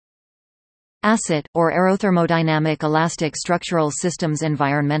ASIT, or Aerothermodynamic Elastic Structural Systems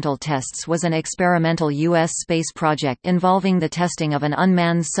Environmental Tests, was an experimental U.S. space project involving the testing of an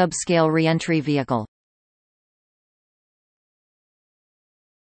unmanned subscale reentry vehicle.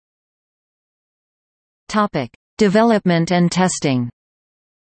 Development and testing.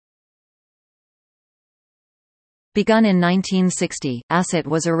 Begun in 1960, ASIT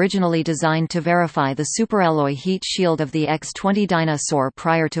was originally designed to verify the superalloy heat shield of the X-20 Dyna-Soar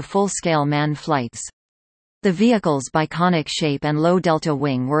prior to full-scale manned flights. The vehicle's biconic shape and low delta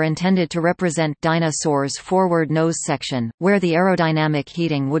wing were intended to represent Dyna-Soar's forward nose section, where the aerodynamic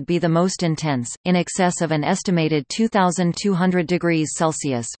heating would be the most intense, in excess of an estimated 2,200 degrees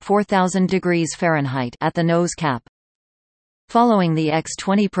Celsius (4,000 degrees Fahrenheit) at the nose cap. Following the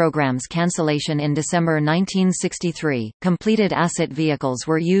X-20 program's cancellation in December 1963, completed ASIT vehicles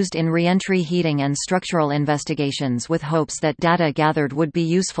were used in reentry heating and structural investigations with hopes that data gathered would be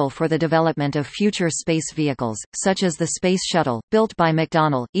useful for the development of future space vehicles, such as the Space Shuttle, built by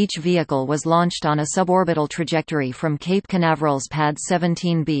McDonnell. Each vehicle was launched on a suborbital trajectory from Cape Canaveral's Pad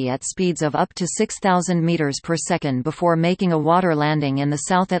 17B at speeds of up to 6,000 meters per second before making a water landing in the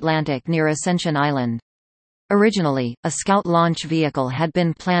South Atlantic near Ascension Island. Originally, a Scout launch vehicle had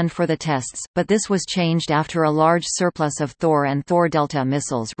been planned for the tests, but this was changed after a large surplus of Thor and Thor Delta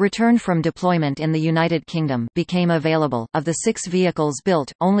missiles returned from deployment in the United Kingdom became available. Of the 6 vehicles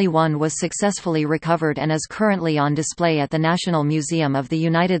built, only one was successfully recovered and is currently on display at the National Museum of the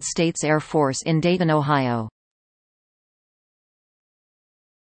United States Air Force in Dayton, Ohio.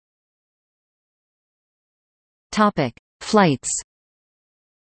 Topic: Flights.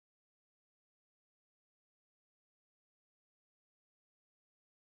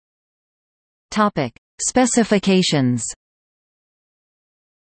 Topic: Specifications.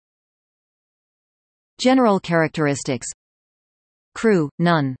 General characteristics. Crew,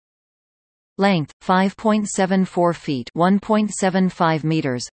 none. Length, 5.74 feet (1.75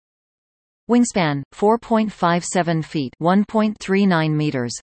 meters). Wingspan, 4.57 feet (1.39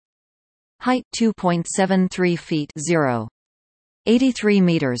 meters). Height, 2.73 feet (0.83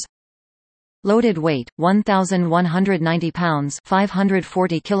 meters). Loaded weight, 1,190 pounds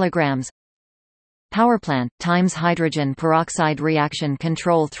 (540 kilograms). Powerplant, times hydrogen peroxide reaction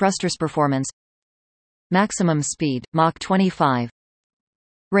control thrusters. Performance. Maximum speed, Mach 25.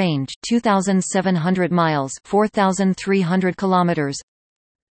 Range, 2,700 miles 4,300 kilometers.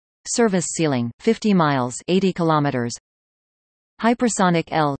 Service ceiling, 50 miles 80 kilometers. Hypersonic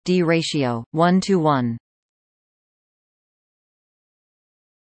L/D ratio, 1:1.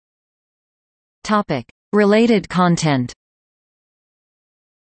 Related content.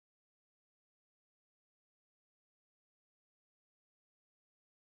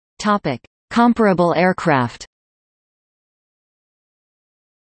 Comparable aircraft.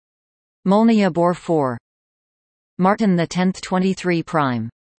 Molniya Bor 4. Martin X 23 Prime.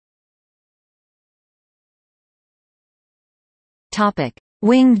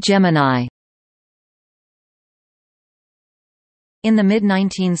 Winged Gemini. In the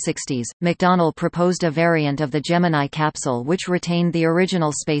mid-1960s, McDonnell proposed a variant of the Gemini capsule which retained the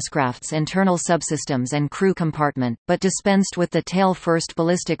original spacecraft's internal subsystems and crew compartment, but dispensed with the tail-first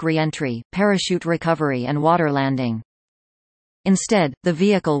ballistic re-entry, parachute recovery and water landing. Instead, the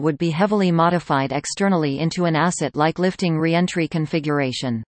vehicle would be heavily modified externally into an ASIT-like lifting re-entry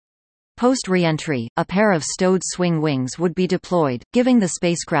configuration. Post-re-entry, a pair of stowed swing wings would be deployed, giving the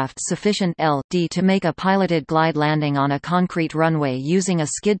spacecraft sufficient L/D to make a piloted glide landing on a concrete runway using a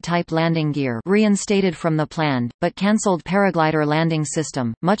skid-type landing gear reinstated from the planned, but cancelled paraglider landing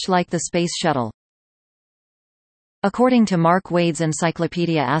system, much like the Space Shuttle. According to Mark Wade's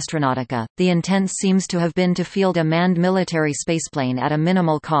Encyclopedia Astronautica, the intent seems to have been to field a manned military spaceplane at a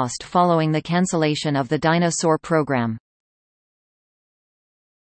minimal cost following the cancellation of the Dyna-Soar program.